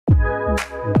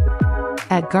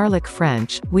At Garlock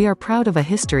French, we are proud of a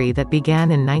history that began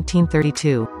in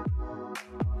 1932.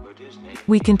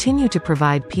 We continue to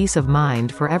provide peace of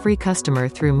mind for every customer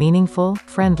through meaningful,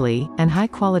 friendly, and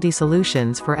high-quality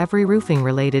solutions for every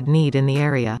roofing-related need in the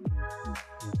area.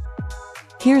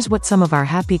 Here's what some of our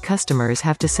happy customers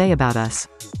have to say about us.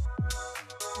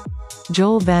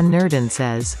 Joel Van Nurden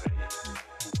says,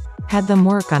 "Had them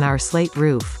work on our slate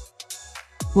roof.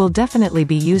 We'll definitely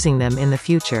be using them in the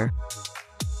future.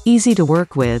 Easy to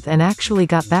work with and actually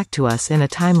got back to us in a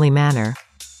timely manner.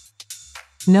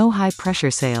 No high-pressure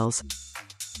sales."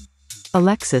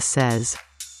 Alexis says,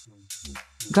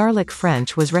 "Garlock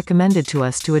French was recommended to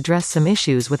us to address some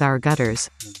issues with our gutters.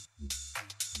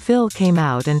 Phill came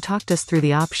out and talked us through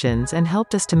the options and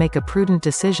helped us to make a prudent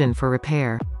decision for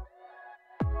repair.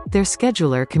 Their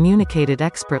scheduler communicated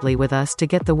expertly with us to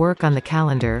get the work on the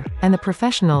calendar, and the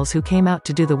professionals who came out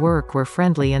to do the work were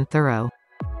friendly and thorough.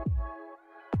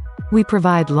 We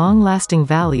provide long-lasting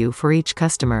value for each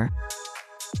customer.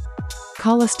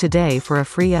 Call us today for a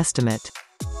free estimate."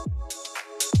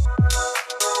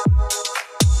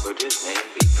 Would his name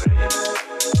be Prudent?